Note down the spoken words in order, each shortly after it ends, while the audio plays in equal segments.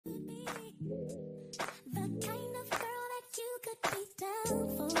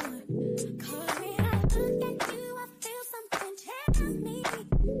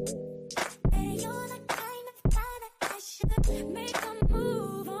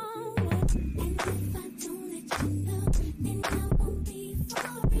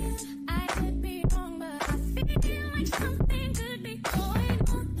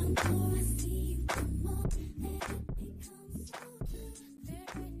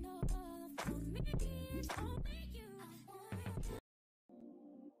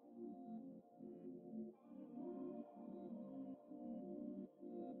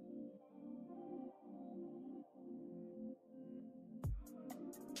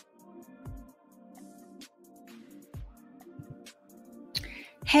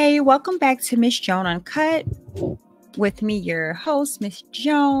Hey, welcome back to Miss Joan Uncut with me, your host, Miss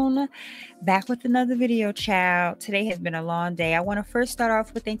Joan, back with another video, child. Today has been a long day. I want to first start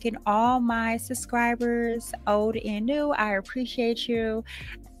off with thanking all my subscribers, old and new. I appreciate you.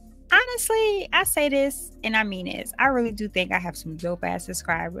 Honestly, I say this and I mean this. I really do think I have some dope ass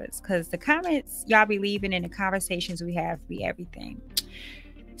subscribers because the comments y'all be leaving and the conversations we have be everything.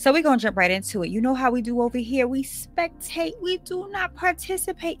 So we're going to jump right into it. You know how we do over here. We spectate. We do not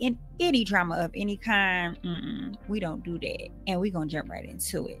participate in any drama of any kind. We don't do that. And we're going to jump right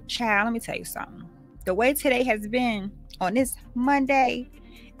into it. Child, let me tell you something. The way today has been on this Monday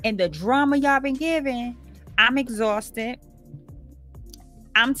and the drama y'all been giving, I'm exhausted.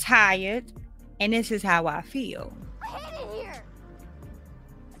 I'm tired. And this is how I feel. I hate it here.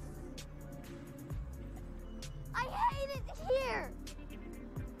 I hate it here.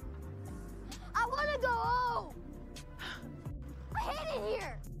 I want to go home. I hate it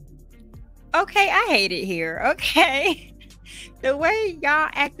here. Okay, I hate it here. Okay. The way y'all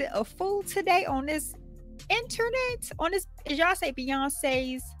acted a fool today on this internet, on this, as y'all say,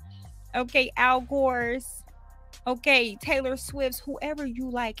 Beyonce's, okay, Al Gore's, okay, Taylor Swift's, whoever you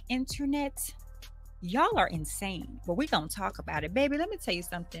like, internet, y'all are insane. But we're going to talk about it. Baby, let me tell you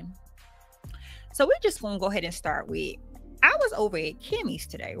something. So we're just going to go ahead and start with, I was over at Kimmy's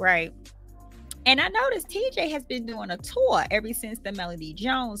today, right? And I noticed TJ has been doing a tour ever since the Melody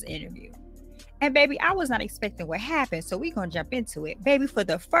Jones interview. And baby, I was not expecting what happened. So we're going to jump into it. Baby, for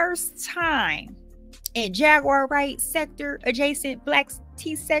the first time in Jaguar Wright sector, adjacent Black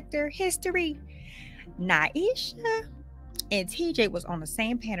T sector history, Niesha and TJ was on the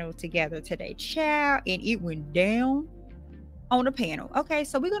same panel together today, child. And it went down on the panel. Okay,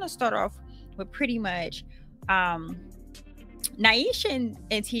 so we're going to start off with pretty much... Niesha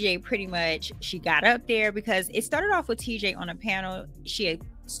and TJ pretty much, she got up there because it started off with TJ on a panel. She had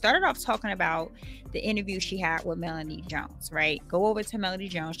started off talking about the interview she had with Melody Jones, right? Go over to Melody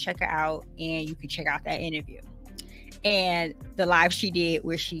Jones, check her out, and you can check out that interview. And the live she did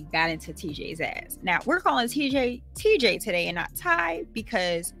where she got into TJ's ass. Now, we're calling TJ today and not Ty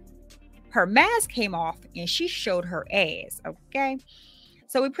because her mask came off and she showed her ass, okay?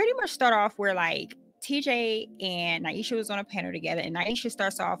 So we pretty much start off where like TJ and Niesha was on a panel together, and Niesha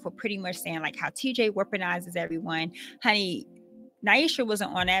starts off with pretty much saying like how TJ weaponizes everyone. Honey, Niesha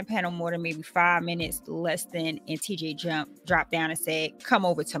wasn't on that panel more than maybe 5 minutes less than, and TJ dropped down and said, come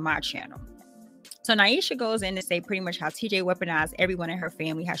over to my channel. So Niesha goes in to say pretty much how TJ weaponized everyone in her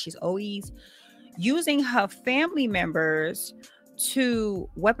family, how she's always using her family members to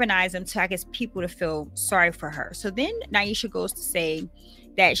weaponize them to, I guess, people to feel sorry for her. So then Niesha goes to say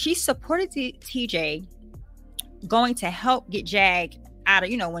that she supported TJ going to help get Jag out of,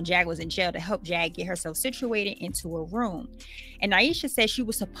 you know, when Jag was in jail, to help Jag get herself situated into a room. And Niesha said she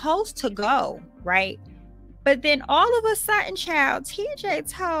was supposed to go, right? But then all of a sudden, child, TJ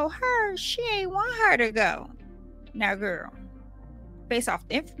told her she ain't want her to go. Now, girl, based off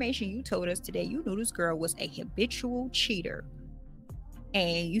the information you told us today, you knew this girl was a habitual cheater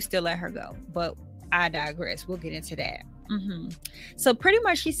and you still let her go. But I digress. We'll get into that. So pretty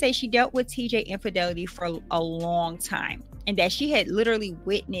much she said she dealt with TJ infidelity for a long time, and that she had literally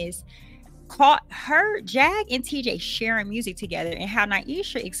caught her, Jag and TJ sharing music together. And how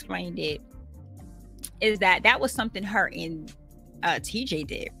Niesha explained it is that that was something her and TJ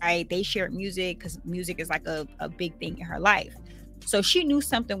did, right? They shared music because music is like a big thing in her life. So she knew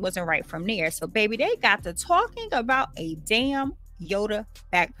something wasn't right from there. So baby, they got to talking about a damn Yoda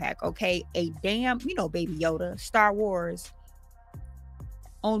backpack, okay? A damn, you know, baby Yoda, Star Wars.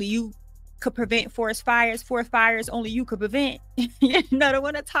 Only you could prevent forest fires. Forest fires only you could prevent. You know, the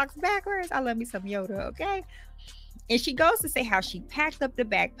one that talks backwards. I love me some Yoda, okay? And she goes to say how she packed up the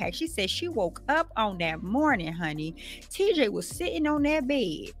backpack. She said she woke up on that morning, honey. TJ was sitting on that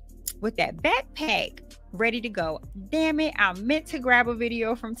bed with that backpack ready to go. Damn it, I meant to grab a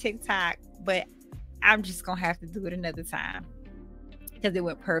video from TikTok, but I'm just gonna have to do it another time because it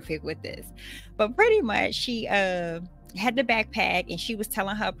went perfect with this. But pretty much she had the backpack and she was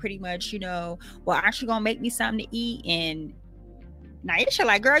telling her pretty much, you know, well, aren't you gonna make me something to eat? And Niesha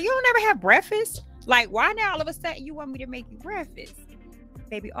like, girl, you don't ever have breakfast? Like, why now all of a sudden you want me to make you breakfast?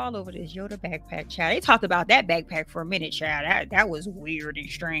 Baby, all over this Yoda backpack, child. They talked about that backpack for a minute, child. That was weird and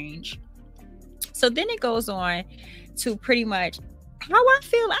strange. So then it goes on to pretty much how I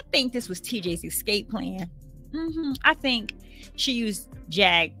feel. I think this was TJ's escape plan. I think she used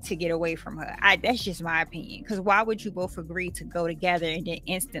Jag to get away from her. That's just my opinion. Because why would you both agree to go together and then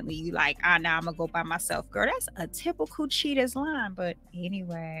instantly you like, nah, I'm gonna go by myself? Girl, that's a typical cheater's line. But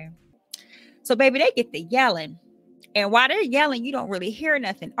anyway, so baby, they get the yelling. And while they're yelling, you don't really hear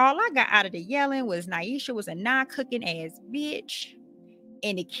nothing. All I got out of the yelling was Niesha was a non-cooking ass bitch.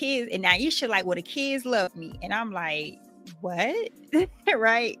 And the kids, and Niesha like, well, the kids love me. And I'm like, what?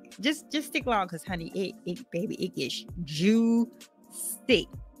 Right? Just stick along, because honey, it gets juicy.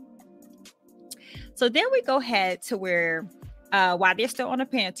 So then we go ahead to where while they're still on the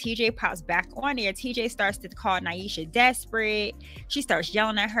panel, TJ pops back on there. TJ starts to call Niesha desperate. She starts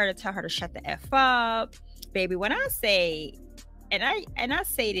yelling at her to tell her to shut the F up. Baby, when I say, and I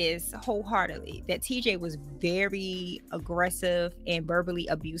say this wholeheartedly, that TJ was very aggressive and verbally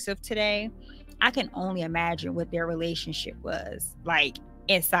abusive today, I can only imagine what their relationship was like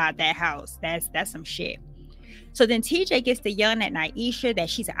inside that house. That's some shit. So then TJ gets to yelling at Niesha that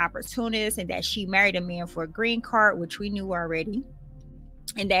she's an opportunist and that she married a man for a green card, which we knew already,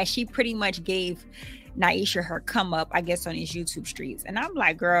 and that she pretty much gave Niesha her come up, I guess, on these YouTube streets. And I'm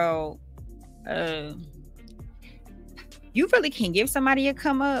like, girl, you really can give somebody a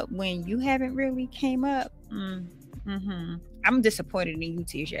come up when you haven't really came up. I'm disappointed in you,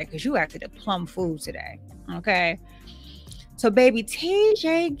 TJ, because you acted a plum fool today. Okay. So baby,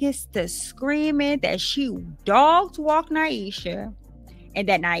 TJ gets to screaming that she dogs walk Niesha and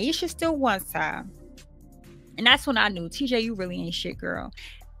that Niesha still wants her. And that's when I knew, TJ, you really ain't shit, girl.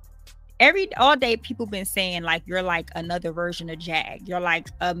 All day people been saying like you're like another version of Jag. You're like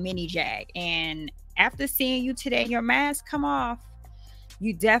a mini Jag. And after seeing you today, your mask come off,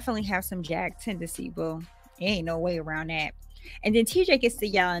 you definitely have some Jag tendency, boo. Ain't no way around that. And then TJ gets to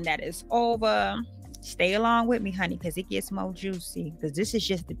yelling that it's over. Stay along with me, honey, because it gets more juicy, because this is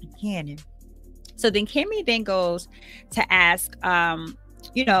just the beginning. So then Kimmy then goes to ask,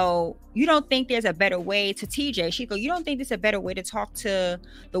 you know, you don't think there's a better way to TJ. She goes, you don't think there's a better way to talk to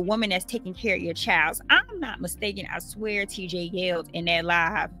the woman that's taking care of your child? I'm not mistaken. I swear TJ yelled in that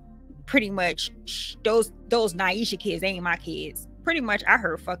live, pretty much, those Niesha kids ain't my kids. Pretty much, I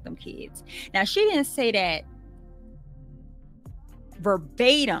heard fuck them kids. Now, she didn't say that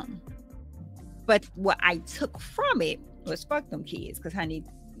verbatim, but what I took from it was fuck them kids, because honey,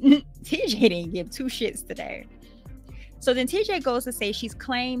 TJ didn't give two shits today. So then TJ goes to say she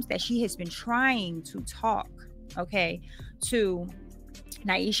claims that she has been trying to talk, okay, to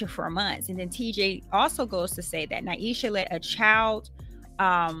Niesha for months. And then TJ also goes to say that Niesha let a child,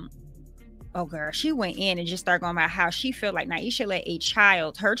 oh girl, she went in and just started going about how she felt like Niesha let a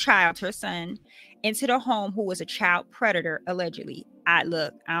child, her son, into the home who was a child predator, allegedly. I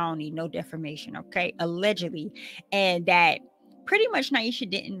don't need no defamation, okay? Allegedly. And that pretty much Niesha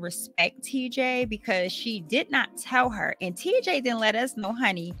didn't respect TJ because she did not tell her. And TJ didn't let us know,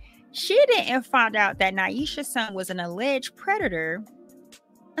 honey, she didn't find out that Niesha's son was an alleged predator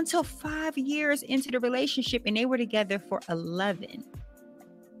until 5 years into the relationship, and they were together for 11.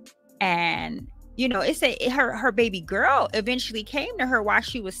 And you know, it's her baby girl eventually came to her while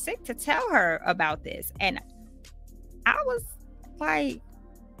she was sick to tell her about this. And I was like,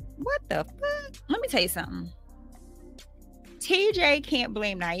 what the fuck? Let me tell you something. TJ can't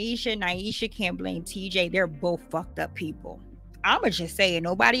blame Niesha. Niesha can't blame TJ. They're both fucked up people. I'ma just say it.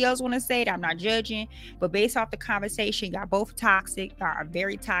 Nobody else want to say it. I'm not judging. But based off the conversation, y'all both toxic. Y'all are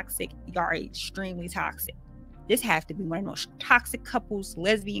very toxic. Y'all are extremely toxic. This has to be one of those toxic couples,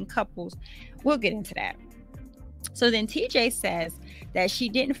 lesbian couples. We'll get into that. So then TJ says that she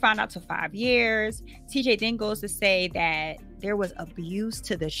didn't find out till 5 years. TJ then goes to say that there was abuse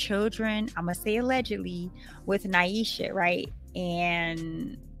to the children. I'm going to say allegedly with Niesha, right?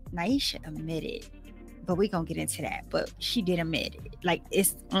 And Niesha admitted, but we're going to get into that. But she did admit it. Like,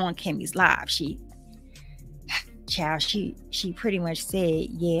 it's on Kimmy's live. She pretty much said,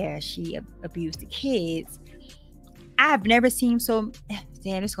 yeah, she abused the kids. I've never seen so,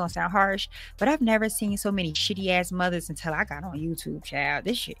 damn, it's gonna sound harsh, but I've never seen so many shitty ass mothers until I got on YouTube, child.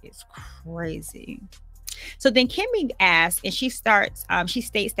 This shit is crazy. So then Kimmy asks, and she states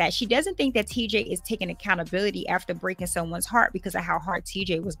that she doesn't think that TJ is taking accountability after breaking someone's heart because of how hard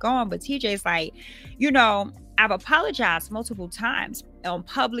TJ was going. But TJ's like, you know, I've apologized multiple times on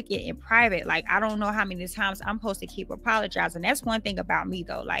public and in private. Like, I don't know how many times I'm supposed to keep apologizing. That's one thing about me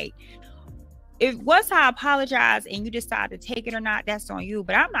though. Like, if once I apologize and you decide to take it or not, that's on you.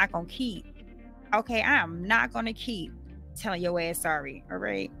 But I'm not going to keep. Okay, I am not going to keep telling your ass sorry. All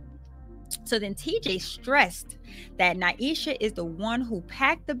right. So then TJ stressed that Niesha is the one who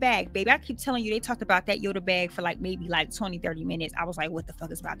packed the bag. Baby, I keep telling you, they talked about that Yoda bag for maybe 20, 30 minutes. I was like, what the fuck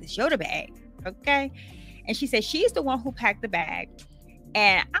is about this Yoda bag? Okay. And she said she's the one who packed the bag.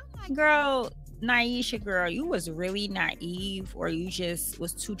 And I'm like, girl, Niesha, girl, you was really naive, or you just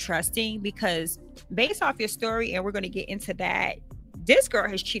was too trusting, because based off your story, and we're going to get into that, this girl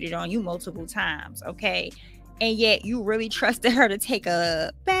has cheated on you multiple times, okay? and yet you really trusted her to take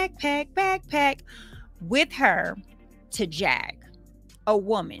a backpack with her to Jag, a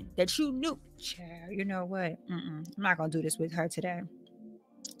woman that you knew. Child, you know what? I'm not gonna do this with her today.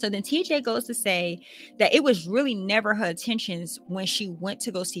 So then TJ goes to say that it was really never her intentions when she went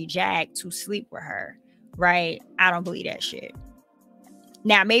to go see Jag to sleep with her, right? I don't believe that shit.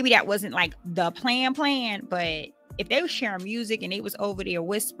 Now, maybe that wasn't like the plan, but if they were sharing music and they was over there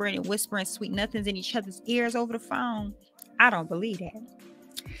whispering sweet nothings in each other's ears over the phone, I don't believe that.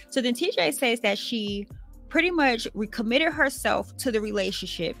 So then TJ says that she pretty much recommitted herself to the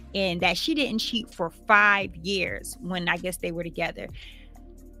relationship and that she didn't cheat for 5 years when I guess they were together.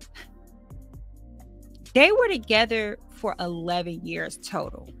 They were together for 11 years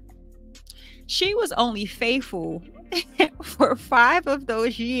total. She was only faithful for 5 of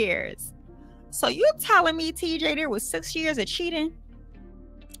those years. So you telling me, TJ, there was 6 years of cheating?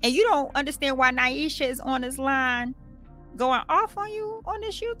 And you don't understand why Niesha is on this line going off on you on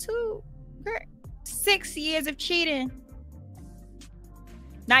this YouTube? Girl, 6 years of cheating.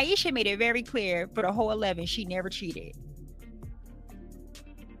 Niesha made it very clear for the whole 11, she never cheated.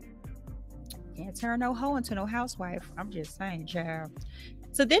 Can't turn no hoe into no housewife. I'm just saying, child.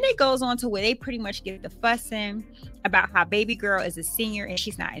 So then it goes on to where they pretty much get the fussing about how baby girl is a senior and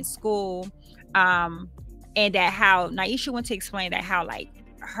she's not in school. And that how Niesha went to explain that how like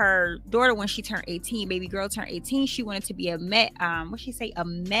her daughter, when she turned 18, baby girl turned 18, she wanted to be a med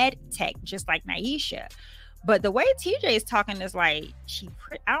tech, just like Niesha. But the way TJ is talking is like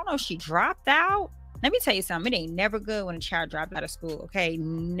I don't know, she dropped out. Let me tell you something, it ain't never good when a child dropped out of school, okay?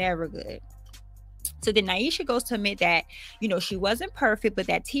 Never good. So then Niesha goes to admit that, you know, she wasn't perfect, but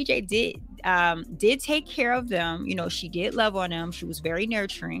that TJ did take care of them. You know, she did love on them. She was very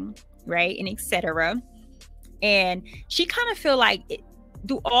nurturing, right? And etc. And she kind of feel like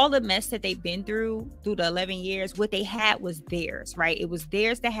through all the mess that they've been through the 11 years, what they had was theirs, right? It was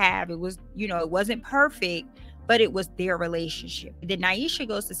theirs to have. It was, you know, it wasn't perfect, but it was their relationship. And then Niesha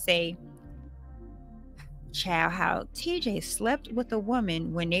goes to say, child, how TJ slept with a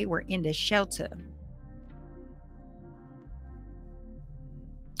woman when they were in the shelter.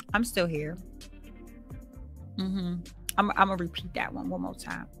 I'm still here. I'm gonna repeat that one more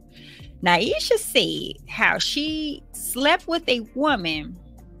time. Niesha said how she slept with a woman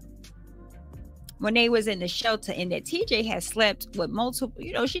when they was in the shelter, and that TJ had slept with multiple,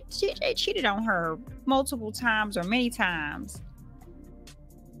 you know, TJ cheated on her multiple times or many times.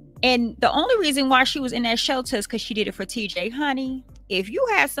 And the only reason why she was in that shelter is because she did it for TJ. Honey, if you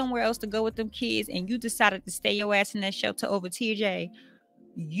had somewhere else to go with them kids and you decided to stay your ass in that shelter over TJ,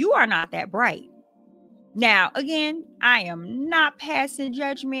 you are not that bright. Now, again, I am not passing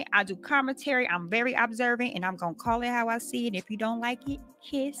judgment. I do commentary. I'm very observant, and I'm going to call it how I see it. If you don't like it,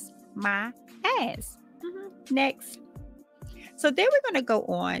 kiss my ass. Next. So then we're going to go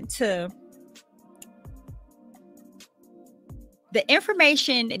on to the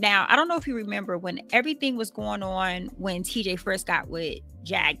information. Now, I don't know if you remember when everything was going on when TJ first got with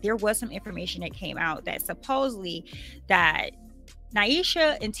Jag, there was some information that came out that supposedly that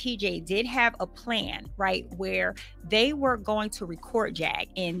Niesha and TJ did have a plan, right, where they were going to record Jag.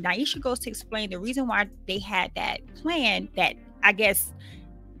 And Niesha goes to explain the reason why they had that plan that I guess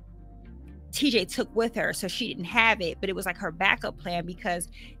TJ took with her, so she didn't have it, but it was like her backup plan because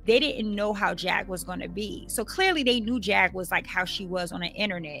they didn't know how Jag was going to be. So clearly they knew Jag was like how she was on the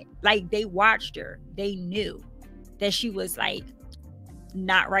internet. Like they watched her. They knew that she was like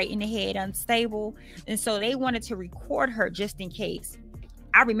not right in the head, unstable, and so they wanted to record her just in case.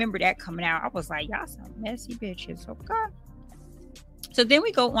 I remember that coming out. I was like, y'all some messy bitches. Okay. So then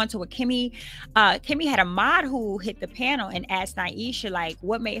we go on to what Kimmy had a mod who hit the panel and asked Niesha like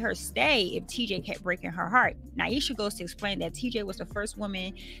what made her stay if TJ kept breaking her heart. Niesha goes to explain that TJ was the first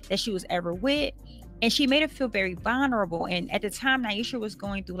woman that she was ever with, and she made her feel very vulnerable. And at the time, Niesha was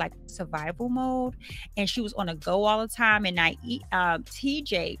going through like survival mode, and she was on a go all the time. And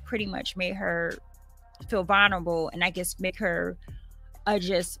TJ pretty much made her feel vulnerable, and I guess make her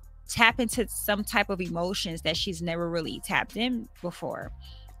just tap into some type of emotions that she's never really tapped in before.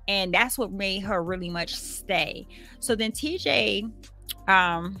 And that's what made her really much stay. So then TJ,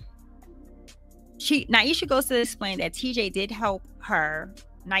 Niesha goes to explain that TJ did help her.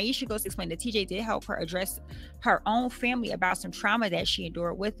 Niesha goes to explain that TJ did help her address her own family about some trauma that she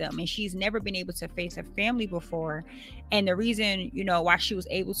endured with them. And she's never been able to face her family before. And the reason, you know, why she was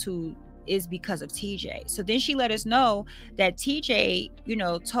able to is because of TJ. So then she let us know that TJ, you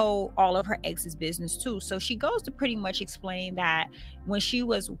know, told all of her ex's business too. So she goes to pretty much explain that when she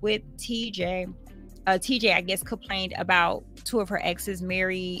was with TJ, TJ, I guess, complained about two of her exes,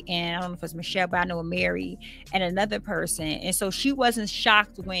 Mary, and I don't know if it's Michelle, but I know Mary and another person. And so she wasn't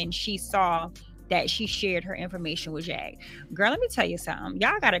shocked when she saw that she shared her information with Jag. Girl, let me tell you something.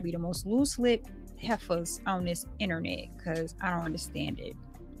 Y'all gotta be the most loose-lipped heifers on this internet, because I don't understand it.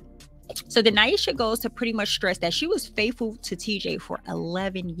 So then Niesha goes to pretty much stress that she was faithful to TJ for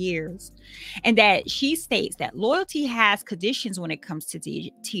 11 years, and that she states that loyalty has conditions when it comes to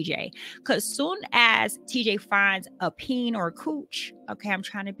TJ, because soon as TJ finds a peen or a cooch, okay, I'm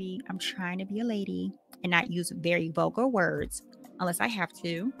trying to be a lady and not use very vulgar words unless I have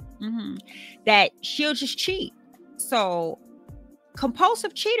to, that she'll just cheat. So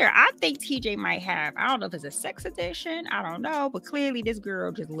compulsive cheater, I think TJ might have. I don't know if it's a sex addiction, I don't know, but clearly this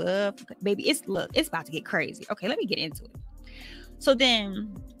girl just loves, baby, it's about to get crazy. Okay, let me get into it. So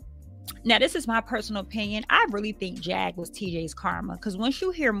then, now this is my personal opinion, I really think Jag was TJ's karma, because once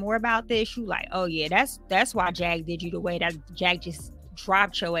you hear more about this, you like, oh yeah, that's why Jag did you the way that Jag just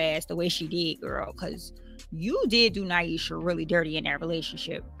dropped your ass the way she did, girl, because you did do Niesha really dirty in that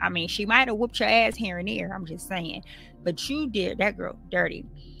relationship. I mean, she might have whooped your ass here and there, I'm just saying, but you did that girl dirty.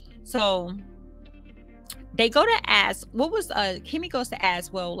 So they go to ask, what was Kimmy goes to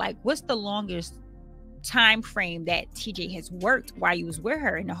ask, well, like, what's the longest time frame that TJ has worked while you was with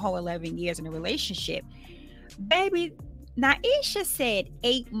her in the whole 11 years in a relationship? Baby, Niesha said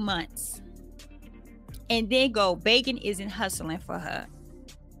 8 months, and then go, begging isn't hustling for her.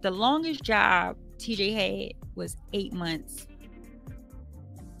 The longest job TJ had was 8 months.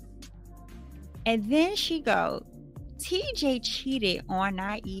 And then she go, TJ cheated on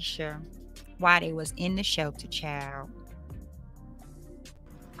Niesha while they was in the shelter, child.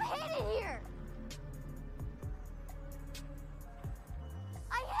 I hate it here.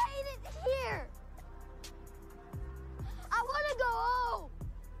 I hate it here. I want to go home.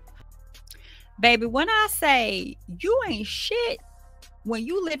 Baby, when I say you ain't shit when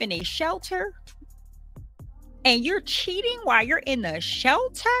you live in a shelter and you're cheating while you're in the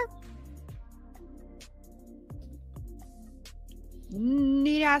shelter,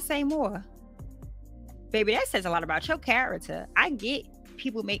 need I say more? Baby, that says a lot about your character. I get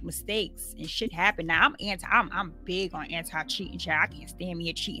people make mistakes and shit happen. Now I'm big on anti-cheating, child. I can't stand me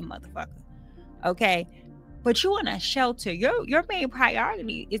a cheating motherfucker. Okay. But you in a shelter. Your main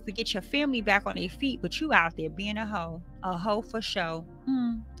priority is to get your family back on their feet, but you out there being a hoe for show.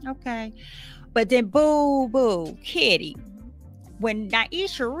 Okay. But then boo, kitty. When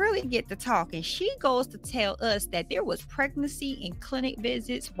Niesha really get to talking, she goes to tell us that there was pregnancy and clinic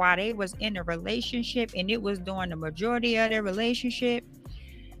visits while they was in a relationship, and it was during the majority of their relationship.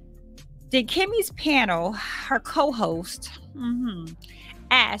 Then Kimmy's panel, her co-host,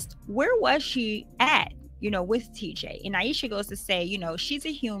 asked, where was she at, with TJ? And Niesha goes to say, she's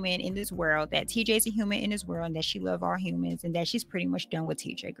a human in this world, that TJ's a human in this world, and that she loves all humans, and that she's pretty much done with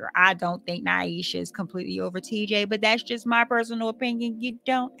TJ, girl. I don't think Niesha is completely over TJ, but that's just my personal opinion. You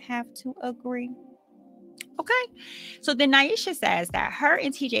don't have to agree. Okay. So then Niesha says that her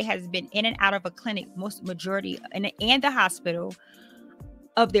and TJ has been in and out of a clinic, majority, and the hospital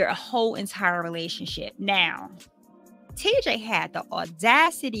of their whole entire relationship. Now, TJ had the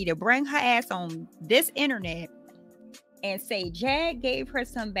audacity to bring her ass on this internet and say Jag gave her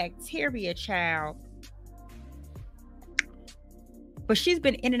some bacteria, child. But she's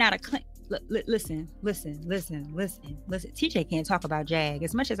been in and out of clinic. Listen. TJ can't talk about Jag.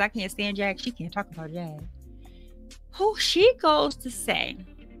 As much as I can't stand Jag, she can't talk about Jag. Who she goes to say,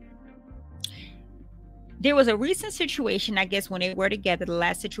 there was a recent situation, I guess, when they were together, the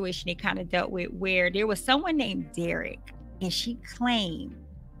last situation they kind of dealt with, where there was someone named Derek, and she claimed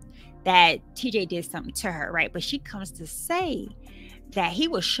that TJ did something to her, right? But she comes to say that he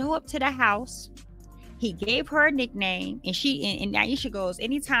would show up to the house. He gave her a nickname, and Niesha goes,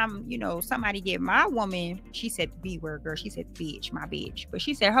 anytime, somebody give my woman, she said the B word, girl. She said bitch, my bitch. But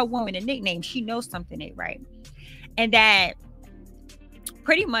she said her woman a nickname, she knows something ain't right. And that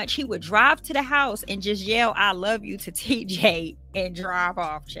pretty much he would drive to the house and just yell, I love you to TJ and drive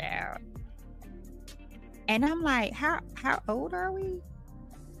off, child. And I'm like, how old are we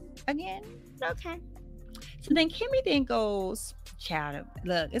again? Okay. So then Kimmy then goes, child,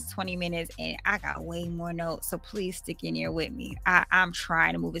 look, it's 20 minutes and I got way more notes, so please stick in here with me. I'm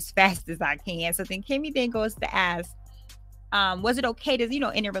trying to move as fast as I can. So then Kimmy then goes to ask, was it okay to,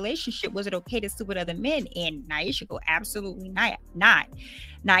 in a relationship, was it okay to sleep with other men? And Niesha go, absolutely not.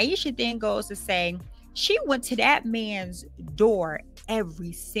 Niesha then goes to say, she went to that man's door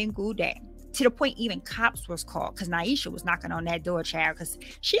every single day, to the point even cops was called, because Niesha was knocking on that door, child, because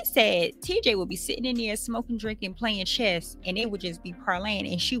she said TJ would be sitting in there smoking, drinking, playing chess, and it would just be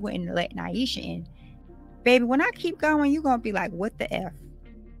parlaying, and she wouldn't let Niesha in. baby, when I keep going, you're gonna be like, what the F?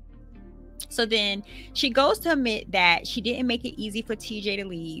 So then she goes to admit that she didn't make it easy for TJ to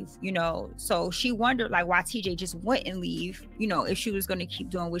leave, you know. So she wondered like why TJ just wouldn't leave, you know, if she was going to keep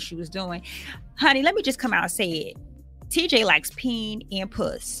doing what she was doing. Honey, let me just come out and say it. TJ likes peen and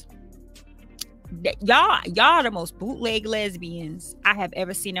puss. Y'all are the most bootleg lesbians I have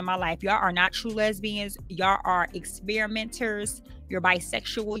ever seen in my life. Y'all are not true lesbians. Y'all are experimenters. You're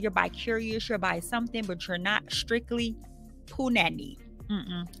bisexual, you're bi-curious, you're bi something, but you're not strictly punani.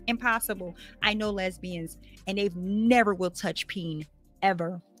 Impossible. I know lesbians and they've never will touch peen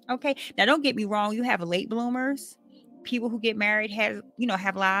ever. Okay, now don't get me wrong, you have late bloomers, people who get married,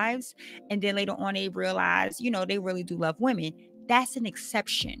 have lives, and then later on they realize, you know, they really do love women. That's an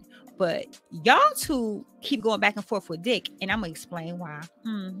exception. But y'all two keep going back and forth with dick, and I'm gonna explain why.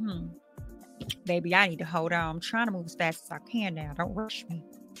 Baby, I need to hold on. I'm trying to move as fast as I can now. Don't rush me.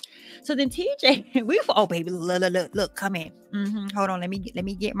 So then TJ, oh baby, look, come in. Hold on, let me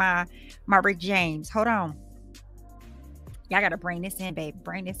get my Rick James. Hold on. Y'all gotta bring this in, baby.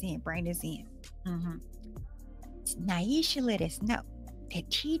 Bring this in. Niesha let us know that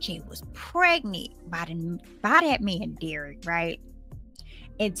TJ was pregnant by that man, Derek, right?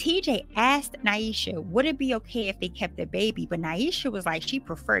 And TJ asked Niesha, would it be okay if they kept the baby? But Niesha was like, she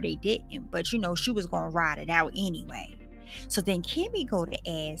preferred they didn't, but you know, she was gonna ride it out anyway. So then Kimmy go to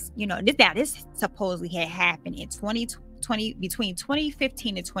ask, you know, this supposedly had happened in 2020, between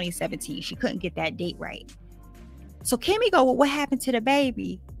 2015 and 2017. She couldn't get that date right. So Kimmy go, well, what happened to the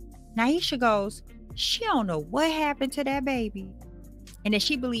baby? Niesha goes, she don't know what happened to that baby. And then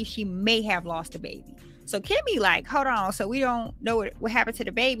she believes she may have lost the baby. So Kimmy like, hold on, so we don't know what happened to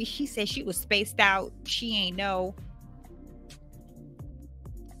the baby. She said she was spaced out. She ain't know.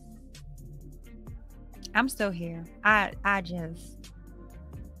 I'm still here. I just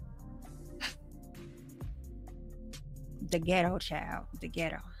the ghetto child, the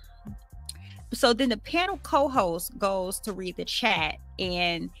ghetto. So then the panel co-host goes to read the chat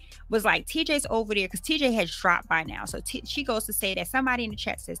and was like, TJ's over there, because TJ has dropped by now. So she goes to say that somebody in the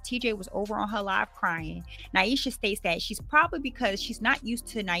chat says TJ was over on her live crying. Niesha states that she's probably because she's not used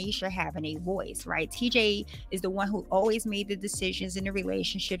to Niesha having a voice, right? TJ is the one who always made the decisions in the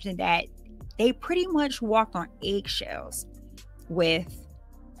relationships, and that they pretty much walked on eggshells with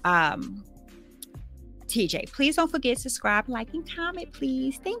TJ. Please don't forget to subscribe, like, and comment,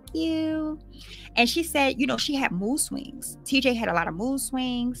 please. Thank you. And she said, you know, she had mood swings. TJ had a lot of mood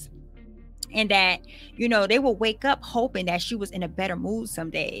swings, and that, you know, they would wake up hoping that she was in a better mood some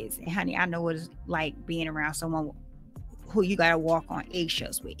days. And honey, I know what it's like being around someone who you gotta walk on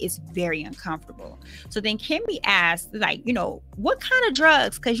eggshells with. It's very uncomfortable. So then Kimmy asked, like, you know, what kind of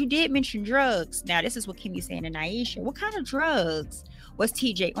drugs? Because you did mention drugs. Now, this is what Kimmy's saying to Niesha. What kind of drugs was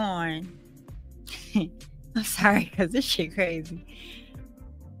TJ on? I'm sorry, because this shit crazy.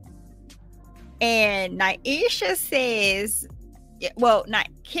 And Niesha says, well,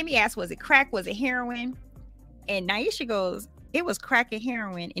 Kimmy asked, was it crack? Was it heroin? And Niesha goes, it was crack and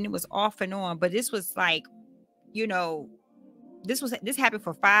heroin, and it was off and on. But this was like, you know, this happened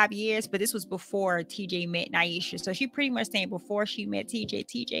for 5 years, but this was before TJ met Niesha. So she pretty much saying before she met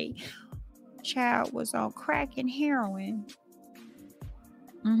TJ child was on crack and heroin.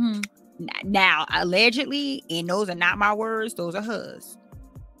 Now, allegedly, and those are not my words, those are hers.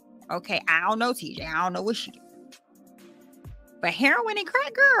 Okay, I don't know TJ. I don't know what she did. But heroin and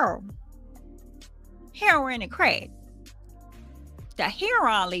crack, girl. Heroin and crack. The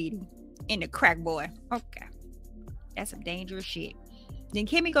heroin lady and the crack boy. Okay. That's some dangerous shit. Then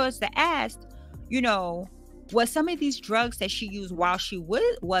Kimmy goes to ask, you know, was some of these drugs that she used while she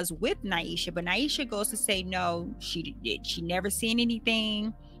was with Niesha? But Niesha goes to say no, she never seen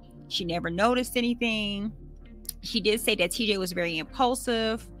anything. She never noticed anything. She did say that TJ was very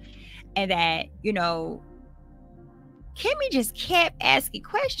impulsive, and that, you know, Kimmy just kept asking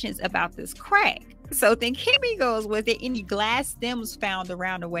questions about this crack. So then Kimmy goes, was there any glass stems found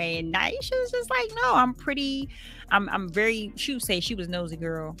around the way? And Niesha was just like, no, I'm very, she would say she was nosy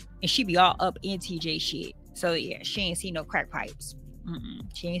girl, and she be all up in TJ shit. So yeah, she ain't see no crack pipes.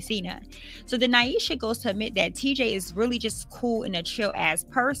 She ain't see none. So then Niesha goes to admit that TJ is really just cool and a chill ass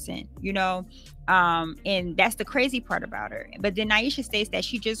person, you know, and that's the crazy part about her. But then Niesha states that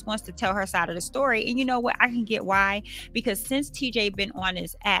she just wants to tell her side of the story. And you know what? I can get why, because since TJ been on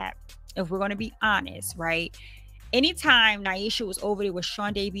this app, if we're going to be honest, right? Anytime Niesha was over there with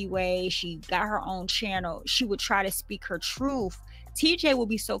Sean Davey Way, she got her own channel, she would try to speak her truth. TJ will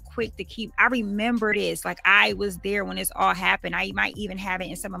be so quick to keep, I remember this, like I was there when this all happened. I might even have it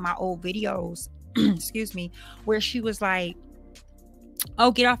in some of my old videos, excuse me, where she was like,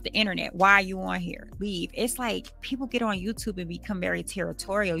 Oh, get off the internet. Why are you on here? Leave. It's like people get on YouTube and become very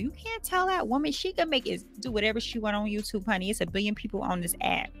territorial. You can't tell that woman. She can make it do whatever she want on YouTube, honey. It's a billion people on this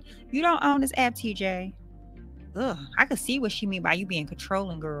app. You don't own this app, TJ. Ugh, I could see what she mean by you being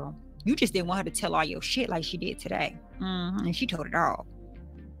controlling, girl. You just didn't want her to tell all your shit like she did today. And she told it all.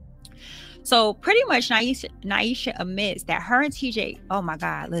 So pretty much Niesha admits that her and TJ, oh my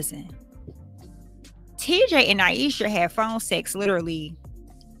God, listen. TJ and Niesha had phone sex literally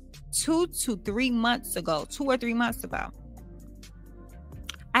 2 to 3 months ago. 2 or 3 months ago.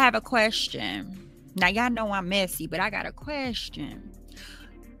 I have a question. Now, y'all know I'm messy, but I got a question.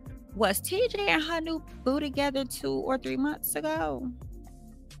 Was TJ and her new boo together 2 or 3 months ago?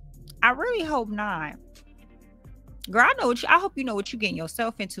 I really hope not. Girl, I hope you know what you're getting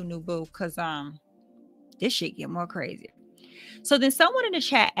yourself into, new boo, because this shit get more crazy. So then someone in the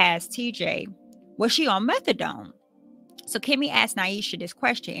chat asked TJ, was she on methadone? So Kimmy asked Niesha this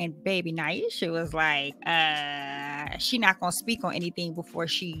question, and baby Niesha was like, she not gonna speak on anything before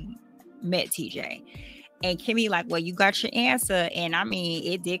she met TJ. And Kimmy like, well, you got your answer. And I mean,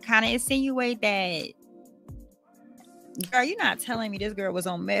 it did kind of insinuate that, girl, you're not telling me this girl was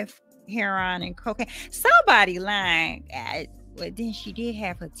on meth, heroin, and cocaine. Somebody lying. But then she did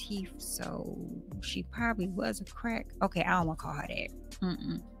have her teeth, so she probably was a crack. Okay, I don't want to call her that.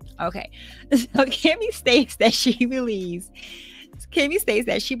 Okay, so Kimmy states that she believes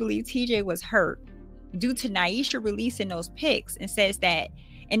TJ was hurt due to Niesha releasing those pics, and says that,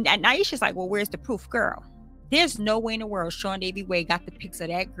 and Niesha's like, well, where's the proof, girl? There's no way in the world Sean Davy Way got the pics of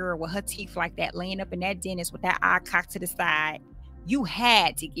that girl with her teeth like that, laying up in that dentist with that eye cocked to the side. You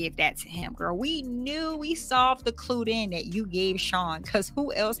had to give that to him, girl. We knew, we solved the clue then that you gave Sean, because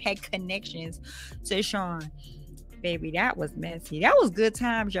who else had connections to Sean? Baby, that was messy. That was good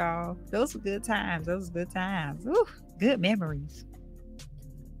times, y'all. Those were good times. Those were good times. Ooh, good memories.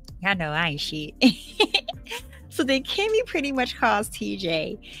 I know I ain't shit. So then Kimmy pretty much calls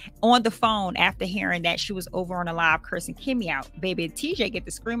TJ on the phone after hearing that she was over on the live cursing Kimmy out. Baby, TJ get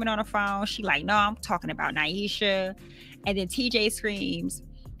the screaming on the phone. She like, no, I'm talking about Niesha. And then TJ screams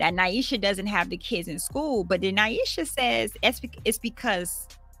that Niesha doesn't have the kids in school. But then Niesha says it's because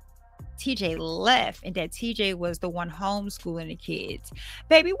TJ left and that TJ was the one homeschooling the kids.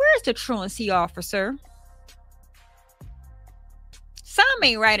 Baby, where's the truancy officer? Some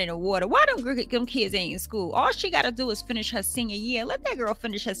ain't right in the water. Why them kids ain't in school? All she got to do is finish her senior year. Let that girl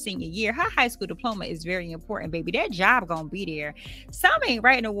finish her senior year. Her high school diploma is very important, baby. That job gonna be there. Some ain't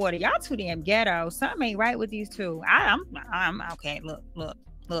right in the water. Y'all too damn ghetto. Some ain't right with these two. I'm okay. Look.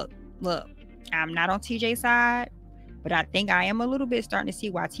 I'm not on TJ's side, but I think I am a little bit starting to see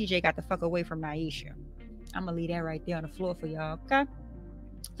why TJ got the fuck away from Niesha. I'm gonna leave that right there on the floor for y'all, okay?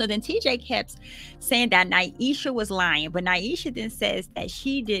 So then TJ kept saying that Niesha was lying, but Niesha then says that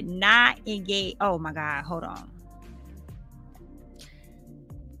she did not engage. Oh my God, hold on.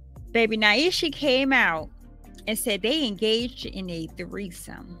 Baby, Niesha came out and said they engaged in a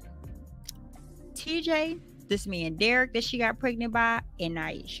threesome. TJ, this man Derek that she got pregnant by, and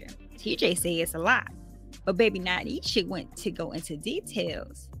Niesha. TJ said it's a lot. But baby, Niesha went to go into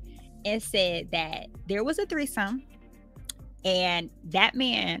details and said that there was a threesome. And that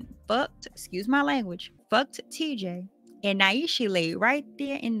man fucked, excuse my language, fucked TJ. And Niesha lay right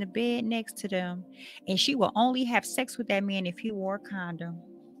there in the bed next to them. And she will only have sex with that man if he wore a condom.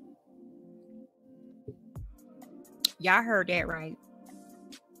 Y'all heard that right.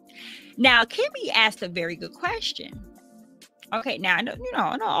 Now, Kimmy asked a very good question. Okay, now, you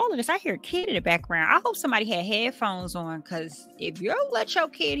know, all of this, I hear a kid in the background. I hope somebody had headphones on, because if you let your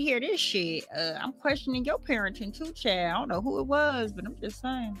kid hear this shit, I'm questioning your parenting too, child. I don't know who it was, but I'm just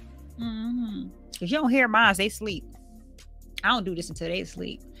saying. Because you don't hear mine, they sleep. I don't do this until they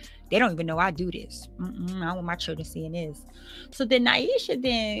sleep. They don't even know I do this. I don't want my children seeing this. So then Niesha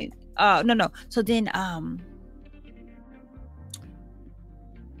then, So then,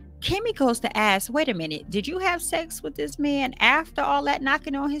 Kimmy goes to ask, wait a minute, did you have sex with this man after all that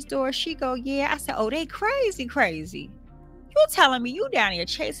knocking on his door? She go, yeah. I said, oh, they crazy. You telling me you down here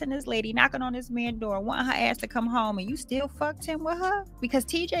chasing this lady, knocking on this man's door, wanting her ass to come home, and you still fucked him with her? Because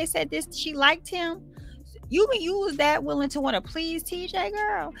TJ said this, she liked him. You was that willing to want to please TJ,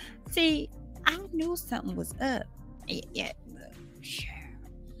 girl? See, I knew something was up. Yeah. Sure.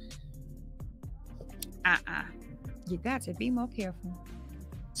 You got to be more careful.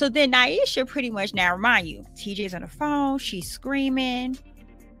 So then Niesha pretty much, now remind you, TJ's on the phone, she's screaming.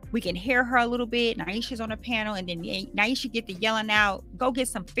 We can hear her a little bit. Niesha's on the panel, and then Niesha get the yelling out, go get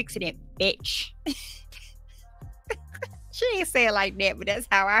some fixing it, bitch. She ain't say it like that, but that's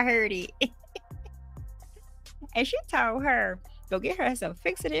how I heard it. And she told her Go get her some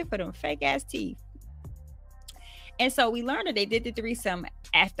fixative for them fake ass teeth. And so we learned that they did the threesome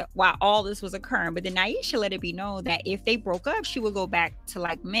after, while all this was occurring. But then Niesha let it be known that if they broke up, she would go back to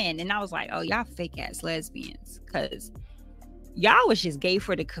like men. And I was like, oh, y'all fake ass lesbians, because y'all was just gay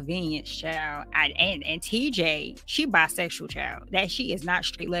for the convenience, child. And TJ, she bisexual, child. That she is not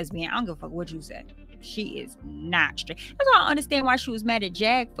straight lesbian. I don't give a fuck what you said. She is not straight. That's why I don't understand why she was mad at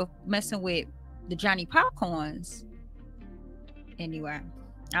Jag for messing with the Johnny Popcorns. Anyway,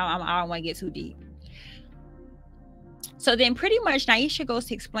 I don't want to get too deep. So then pretty much Niesha goes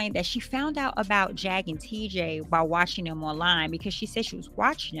to explain that she found out about Jag and TJ while watching them online, because she said she was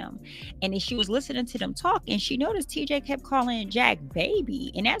watching them and then she was listening to them talk, and she noticed TJ kept calling Jag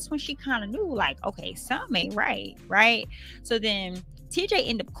baby. And that's when she kind of knew, like, okay, something ain't right? So then TJ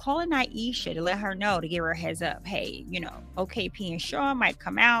ended up calling Niesha to let her know, to give her a heads up. Hey, you know, OKP and Sean might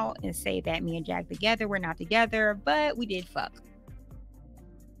come out and say that me and Jag together, we're not together, but we did fuck.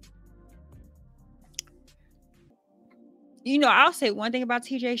 You know, I'll say one thing about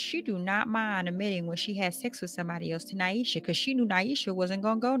TJ. She do not mind admitting when she had sex with somebody else to Niesha, because she knew Niesha wasn't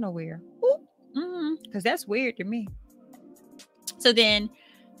going to go nowhere. Because that's weird to me. So then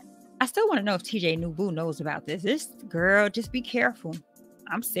I still want to know if TJ Nubu knows about this. This girl, just be careful.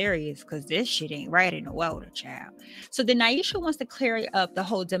 I'm serious, because this shit ain't right in the world, child. So then Niesha wants to clear up the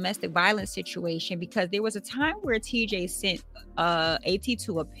whole domestic violence situation, because there was a time where TJ sent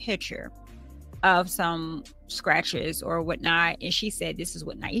AT2 a picture of some scratches or whatnot, and she said this is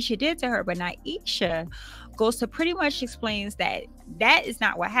what Niesha did to her. But Niesha goes to pretty much explains that that is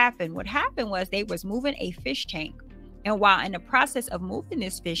not what happened. What happened was they was moving a fish tank, and while in the process of moving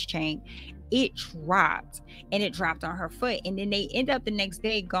this fish tank, it dropped, and it dropped on her foot. And then they end up the next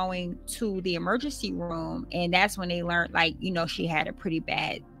day going to the emergency room, and that's when they learned, like, you know, she had a pretty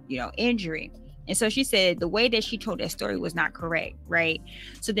bad, you know, injury. And so she said the way that she told that story was not correct, right?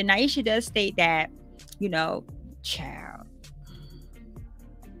 So then Niesha does state that, you know, child,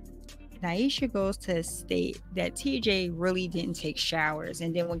 Niesha goes to state that TJ really didn't take showers.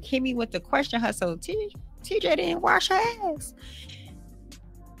 And then when Kimmy went to question her, so TJ didn't wash her ass.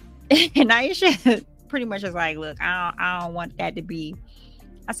 And Niesha pretty much is like, look, I don't want that to be.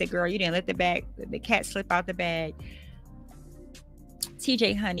 I said, girl, you didn't let the cat slip out the bag.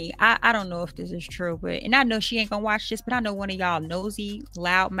 TJ, honey, I don't know if this is true, but, and I know she ain't gonna watch this, but I know one of y'all nosy,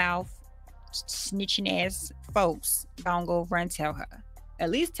 loudmouth, snitching ass folks gonna go over and tell her.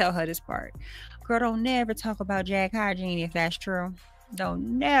 At least tell her this part. Girl, don't never talk about Jag hygiene if that's true.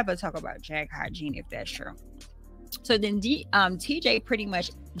 Don't never talk about Jag hygiene if that's true. So then TJ pretty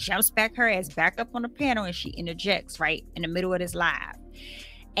much jumps back her ass back up on the panel, and she interjects right in the middle of this live.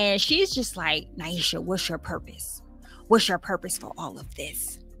 And she's just like, Niesha, what's your purpose? What's your purpose for all of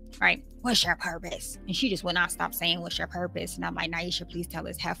this? Right? What's your purpose? And she just would not stop saying, what's your purpose? And I'm like, Niesha, please tell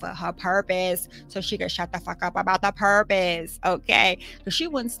this heifer her purpose, so she could shut the fuck up about the purpose. Okay? Because she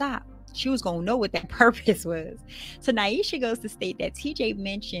wouldn't stop. She was going to know what that purpose was. So Niesha goes to state that TJ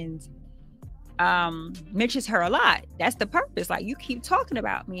mentions her a lot. That's the purpose. Like, you keep talking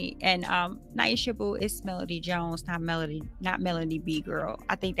about me. And Niesha, boo, it's Melody Jones, not Melody B, girl.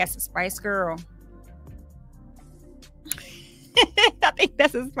 I think that's a Spice Girl. I think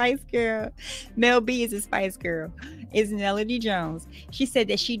that's a Spice Girl. Mel B is a Spice Girl. It's Melody Jones. She said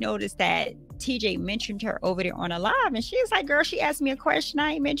that she noticed that TJ mentioned her over there on a live, and she was like, girl, she asked me a question,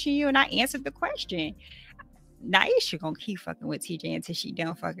 I ain't mentioned you, and I answered the question. Niesha gonna keep fucking with TJ until she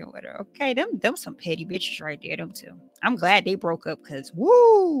done fucking with her. Okay, them some petty bitches right there, them two. I'm glad they broke up, because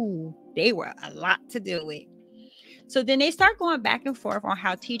woo, they were a lot to deal with. So then they start going back and forth on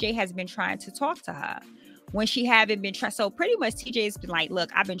how TJ has been trying to talk to her when she haven't been trying. So pretty much TJ's been like, look,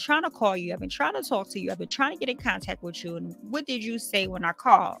 I've been trying to call you, I've been trying to talk to you, I've been trying to get in contact with you, and what did you say when I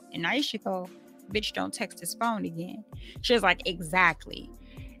called? And Niesha go, bitch, don't text his phone again. She was like, exactly.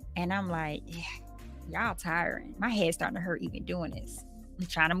 And I'm like, yeah, y'all tiring. My head's starting to hurt even doing this. I'm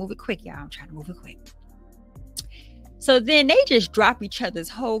trying to move it quick, y'all. I'm trying to move it quick. So then they just drop each other's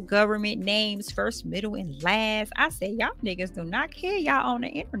whole government names, first, middle, and last. I say, y'all niggas do not care y'all on the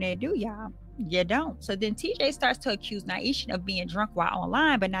internet, do y'all? You don't. So then TJ starts to accuse Niesha of being drunk while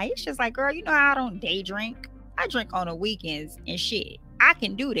online, but Niesha's like, girl, you know I don't day drink. I drink on the weekends and shit. I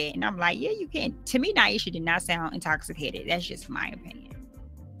can do that. And I'm like, yeah, you can. To me, Niesha did not sound intoxicated. That's just my opinion.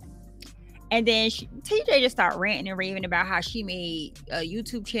 And then TJ just started ranting and raving about how she made a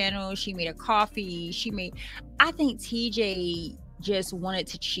YouTube channel. She made a coffee. I think TJ just wanted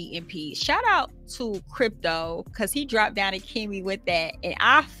to cheat in peace. Shout out to Crypto, because he dropped down at Kimmy with that. And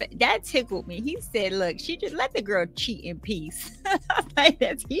that tickled me. He said, look, she just let the girl cheat in peace. I was like,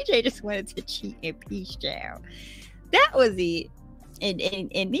 that TJ just wanted to cheat in peace, child. That was it. And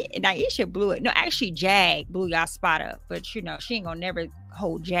Niesha blew it. No, actually, Jag blew y'all spot up. But you know, she ain't gonna never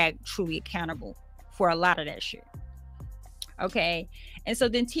hold Jag truly accountable for a lot of that shit. Okay. And so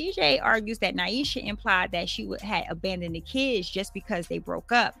then TJ argues that Niesha implied that she had abandoned the kids just because they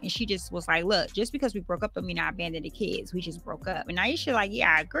broke up. And she just was like, look, just because we broke up don't mean I abandoned the kids. We just broke up. And Niesha like,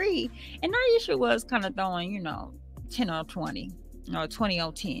 yeah, I agree. And Niesha was kind of throwing, you know, 10 on 20 or 20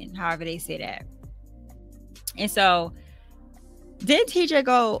 on 10, however they say that. And so then TJ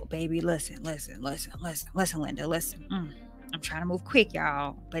go, baby, listen, Linda, listen. I'm trying to move quick,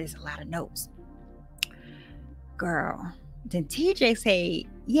 y'all, but it's a lot of notes. Girl. Then TJ say,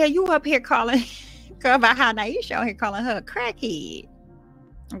 yeah, you up here calling about how Niesha out here calling her a crackhead.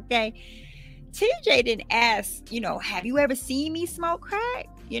 Okay. TJ didn't ask, you know, have you ever seen me smoke crack?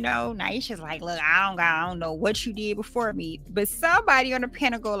 You know, Niesha's like, look, I don't know what you did before me. But somebody on the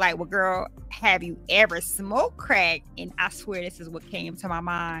panel go like, well, girl, have you ever smoked crack? And I swear this is what came to my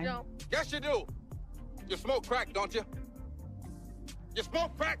mind. Yes, you do. You smoke crack, don't you? You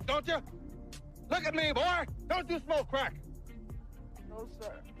smoke crack, don't you? Look at me, boy. Don't you smoke crack? No,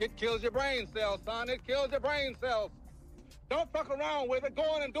 sir. It kills your brain cells, son. It kills your brain cells. Don't fuck around with it. Go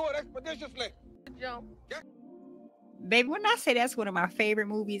on and do it expeditiously. Jump. Yeah. Baby, when I say that's one of my favorite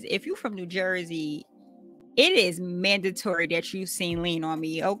movies, if you're from New Jersey, it is mandatory that you've seen Lean on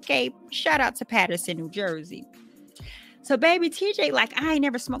Me, okay? Shout out to Patterson, New Jersey. So, baby, TJ, like, I ain't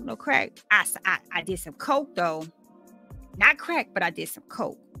never smoked no crack. I did some coke, though. Not crack, but I did some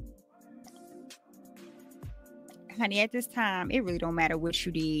coke. Honey, at this time, it really don't matter what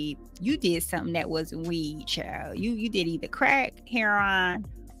you did. You did something that wasn't weed, child. You did either crack, heroin,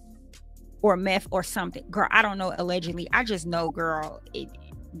 or meth or something. Girl, I don't know, allegedly. I just know, girl,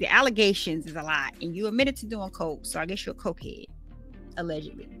 the allegations is a lot. And you admitted to doing coke, so I guess you're a cokehead,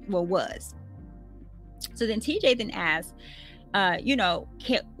 allegedly. Well, was. So then TJ then asked, you know,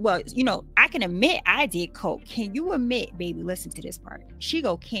 I can admit I did coke. Can you admit, baby, listen to this part. She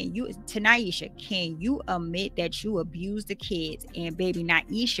go, to Niesha, can you admit that you abused the kids? And baby,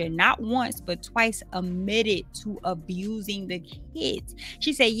 Niesha, not once, but twice admitted to abusing the kids.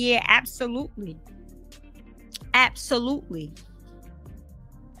 She said, yeah, absolutely. Absolutely.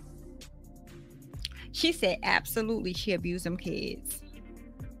 She said, absolutely, she abused them kids.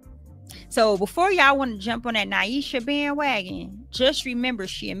 So before y'all want to jump on that Niesha bandwagon, just remember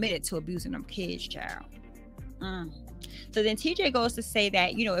she admitted to abusing them kids, child. So then TJ goes to say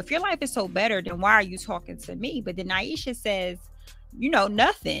that, you know, if your life is so better, then why are you talking to me? But then Niesha says, you know,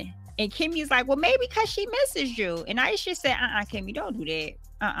 nothing. And Kimmy's like, well, maybe because she misses you. And Niesha said, Kimmy, don't do that.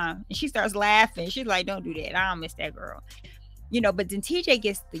 And she starts laughing. She's like, don't do that. I don't miss that girl. You know, but then TJ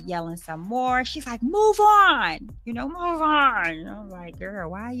gets to yelling some more. She's like, move on, you know, move on. And I'm like,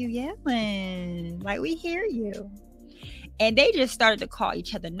 girl, why are you yelling? Like, we hear you. And they just started to call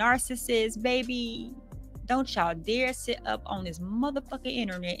each other narcissists, baby. Don't y'all dare sit up on this motherfucking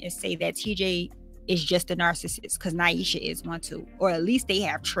internet and say that TJ is just a narcissist, because Niesha is one too. Or at least they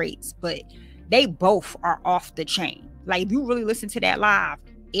have traits, but they both are off the chain. Like, if you really listen to that live,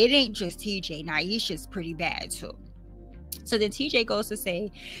 it ain't just TJ. Niesha's pretty bad too. So then TJ goes to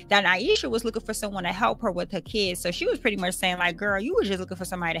say that Niesha was looking for someone to help her with her kids. So she was pretty much saying like, girl, you were just looking for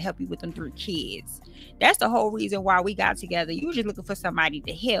somebody to help you with them 3 kids. That's the whole reason why we got together. You were just looking for somebody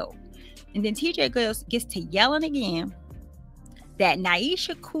to help. And then TJ gets to yelling again that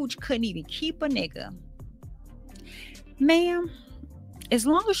Niesha Cooch couldn't even keep a nigga. Ma'am, as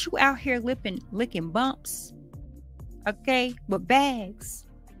long as you out here licking bumps, okay, with bags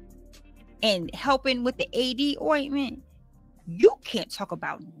and helping with the AD ointment, you can't talk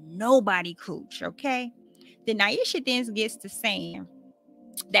about nobody cooch, okay? Then Niesha then gets to saying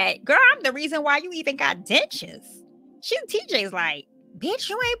that, girl, I'm the reason why you even got dentures. TJ's like, bitch,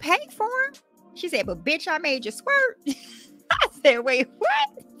 you ain't paid for them. She said, but bitch, I made you squirt. I said, wait,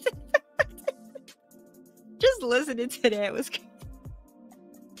 what? Just listening to that was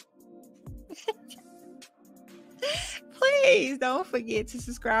please don't forget to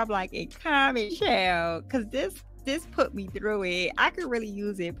subscribe, like, and comment, share, because this put me through it. I could really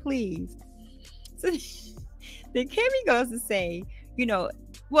use it, please. So then Kimmy goes to say, you know,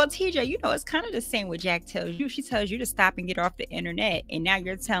 well, TJ, you know, it's kind of the same what Jack tells you. She tells you to stop and get off the internet. And now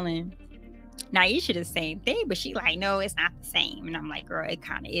you're telling Niesha the same thing, but she like, no, it's not the same. And I'm like, girl, it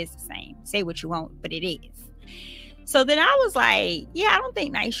kind of is the same. Say what you want, but it is. So then I was like, yeah, I don't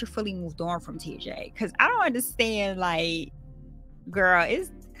think Niesha fully moved on from TJ, because I don't understand, like, girl,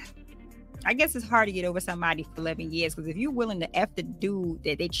 I guess it's hard to get over somebody for 11 years, because if you're willing to F the dude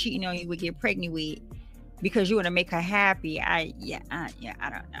that they cheating on you would get pregnant with because you want to make her happy, I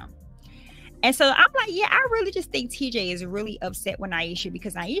don't know. And so I'm like, yeah, I really just think TJ is really upset with Niesha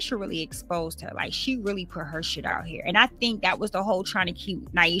because Niesha really exposed her. Like, she really put her shit out here. And I think that was the whole trying to keep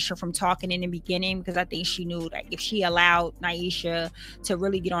Niesha from talking in the beginning, because I think she knew that if she allowed Niesha to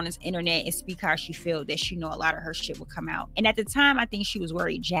really get on this internet and speak how she felt, that she know a lot of her shit would come out. And at the time, I think she was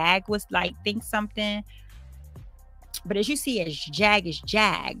worried Jag was like, think something. But as you see, as Jag is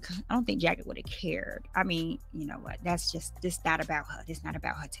Jag, I don't think Jag would have cared. I mean, you know what? That's just, this not about her. This not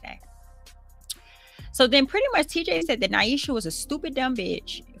about her today. So then pretty much TJ said that Niesha was a stupid dumb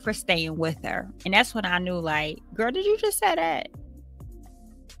bitch for staying with her. And that's when I knew, like, girl, did you just say that?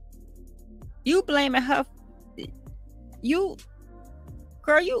 You blaming her. You,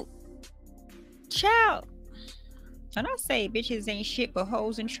 girl, you, child. When I say bitches ain't shit but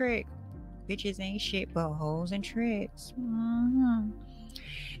hoes and tricks. Bitches ain't shit but hoes and tricks.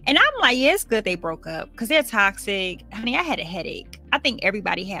 And I'm like, yeah, it's good they broke up because they're toxic. Honey, I had a headache. I think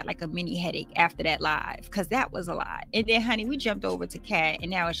everybody had like a mini headache after that live because that was a lot. And then, honey, we jumped over to Kat, and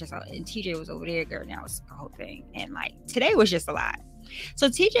now it's just, and TJ was over there, girl. Now it's the whole thing. And like, today was just a lot. So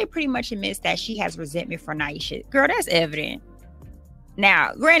TJ pretty much admits that she has resentment for Niesha. Girl, that's evident.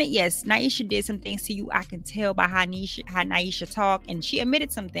 Now, granted, yes, Niesha did some things to you. I can tell by how Niesha talked, and she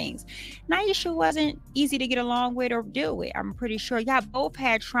admitted some things. Niesha wasn't easy to get along with or deal with. I'm pretty sure y'all both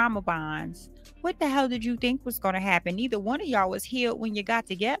had trauma bonds. What the hell did you think was going to happen? Neither one of y'all was healed when you got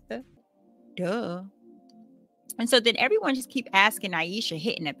together. Duh. And so then everyone just keep asking Niesha,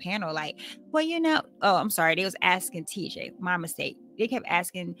 hitting the panel like, well, you know, oh, I'm sorry. They was asking TJ, my mistake. They kept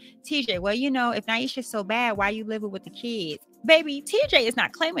asking TJ, well, you know, if Niesha's so bad, why you living with the kids? Baby, TJ is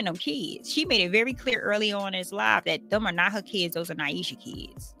not claiming them kids. She made it very clear early on in his live that them are not her kids. Those are Niesha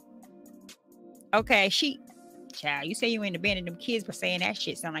kids. Okay, child, you say you ain't abandoned them kids, but saying that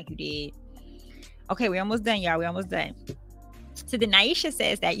shit sound like you did. Okay, we almost done, y'all. We almost done. So then Niesha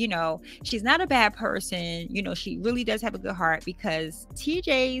says that, you know, she's not a bad person. You know, she really does have a good heart because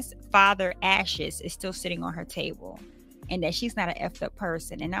TJ's father ashes is still sitting on her table. And that she's not an effed up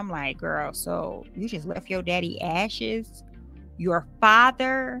person. And I'm like, girl, so you just left your daddy ashes? Your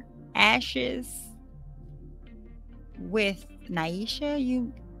father ashes with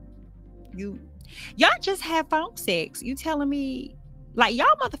Niesha? Y'all just have phone sex. You telling me, like,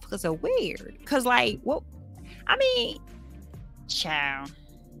 y'all motherfuckers are weird. Cause like, well, I mean, child,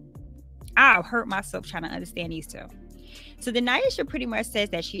 I'll hurt myself trying to understand these two. So then Niesha pretty much says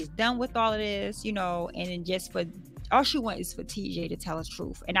that she's done with all of this, you know, and then just for all she wants is for TJ to tell us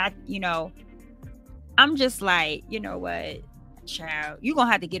truth. And I, you know, I'm just like, you know what, child, you're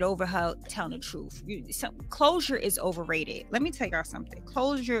gonna have to get over her telling the truth. Closure is overrated. Let me tell y'all something.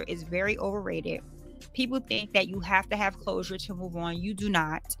 Closure is very overrated. People think that you have to have closure to move on. You do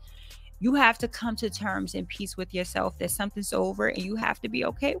not. You have to come to terms and peace with yourself that something's over, and you have to be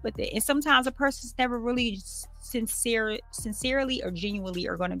okay with it. And sometimes a person's never really sincerely or genuinely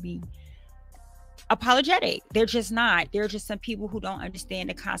are going to be apologetic. They're just not. There are just some people who don't understand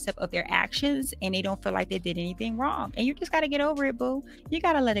the concept of their actions, and they don't feel like they did anything wrong. And you just got to get over it, boo. You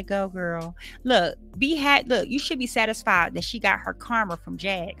got to let it go, girl. Look, look, you should be satisfied that she got her karma from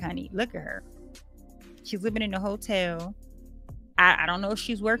Jag, honey. Look at her. She's living in a hotel. I don't know if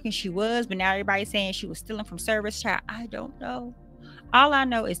she's working. She was, but now everybody's saying she was stealing from service child. I don't know. All I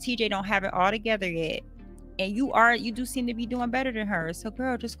know is TJ don't have it all together yet. And you do seem to be doing better than her. So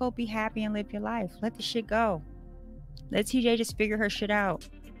girl, just go be happy and live your life. Let the shit go. Let TJ just figure her shit out.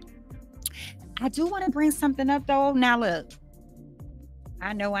 I do want to bring something up though. Now look,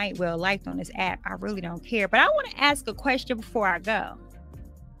 I know I ain't well liked on this app. I really don't care. But I want to ask a question before I go.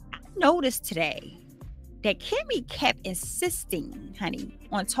 I noticed today that Kimmy kept insisting, honey,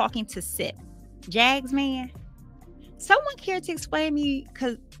 on talking to Sip. Jag's man. Someone care to explain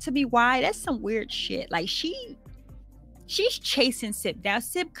to me why? That's some weird shit. Like she's chasing Sip down.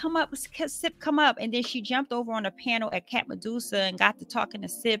 Sip come up, and then she jumped over on a panel at Cat Medusa and got to talking to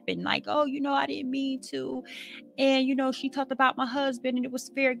Sip and like, oh, you know, I didn't mean to. And you know, she talked about my husband and it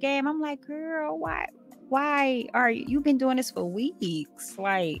was fair game. I'm like, girl, why are you've been doing this for weeks?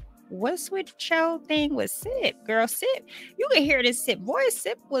 Like, what's with your thing with Sip? Girl, Sip, you can hear this Sip voice.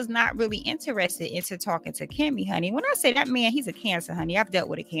 Sip was not really interested into talking to Kimmy, honey. When I say that man, he's a Cancer, honey. I've dealt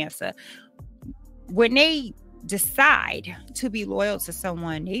with a Cancer. When they decide to be loyal to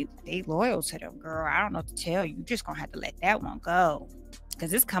someone, they loyal to them, girl. I don't know what to tell you. You're just gonna have to let that one go.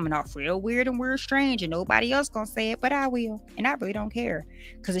 Because it's coming off real weird and weird strange, and nobody else gonna say it, but I will. And I really don't care.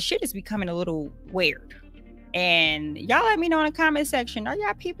 Because the shit is becoming a little weird. And y'all let me know in the comment section, are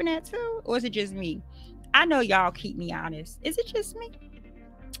y'all peeping that too? Or is it just me? I know y'all keep me honest. Is it just me?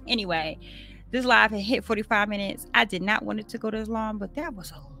 Anyway, this live had hit 45 minutes. I did not want it to go this long, but that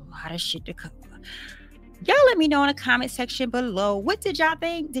was a lot of shit to cover. Y'all let me know in the comment section below. What did y'all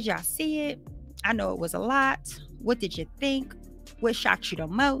think? Did y'all see it? I know it was a lot. What did you think? What shocked you the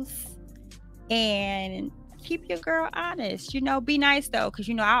most? And keep your girl honest. You know, be nice though, because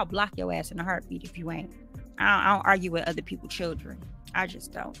you know I'll block your ass in a heartbeat if you ain't. I don't argue with other people's children. I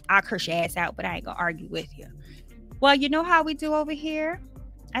just don't. I'll curse your ass out, but I ain't gonna argue with you. Well, you know how we do over here.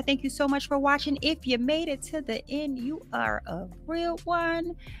 I thank you so much for watching. If you made it to the end, you are a real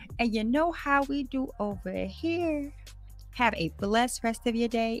one. And you know how we do over here. Have a blessed rest of your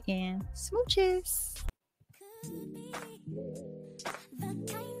day and smooches.